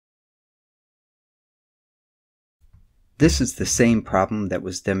This is the same problem that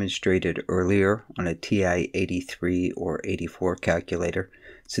was demonstrated earlier on a TI-83 or 84 calculator.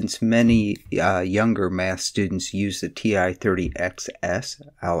 Since many younger math students use the TI-30XS,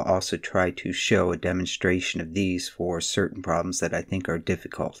 I'll also try to show a demonstration of these for certain problems that I think are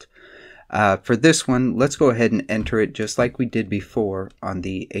difficult. For this one, let's go ahead and enter it just like we did before on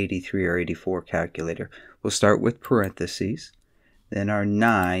the 83 or 84 calculator. We'll start with parentheses, then our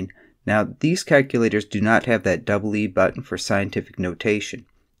 9. Now, these calculators do not have that double E button for scientific notation.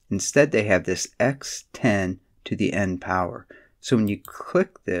 Instead, they have this x10 to the n power. So when you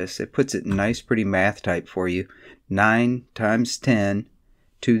click this, it puts it in nice, pretty math type for you. 9 times 10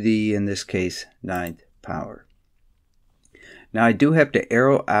 to the, in this case, 9th power. Now, I do have to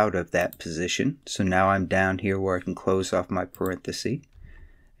arrow out of that position. So now I'm down here where I can close off my parenthesis.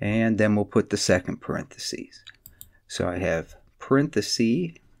 And then we'll put the second parenthesis. So I have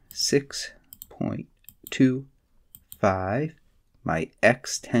parenthesis 6.25, my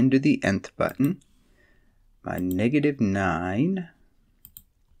x10 to the nth button, my negative 9,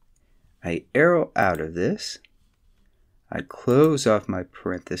 I arrow out of this, I close off my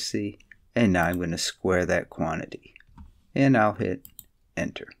parenthesis, and now I'm going to square that quantity, and I'll hit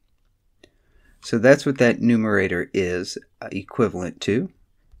enter. So that's what that numerator is equivalent to.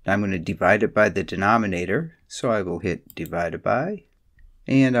 Now I'm going to divide it by the denominator, so I will hit divided by,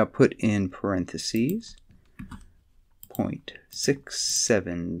 and I'll put in parentheses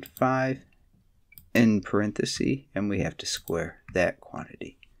 0.675 in parentheses, and we have to square that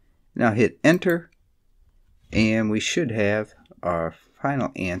quantity. Now hit enter, and we should have our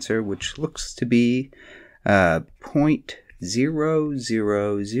final answer, which looks to be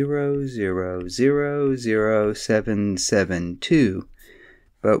 0.0000000772.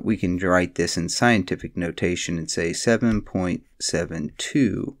 But we can write this in scientific notation and say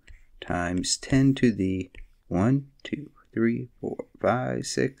 7.72 times 10 to the 1, 2, 3, 4, 5,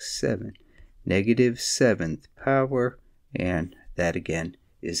 6, 7, negative 7th power, and that again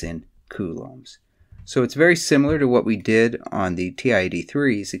is in coulombs. So it's very similar to what we did on the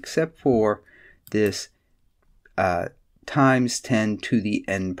TI-83s, except for this times 10 to the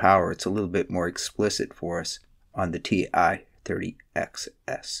n power. It's a little bit more explicit for us on the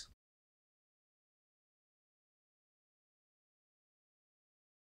TI-30XS.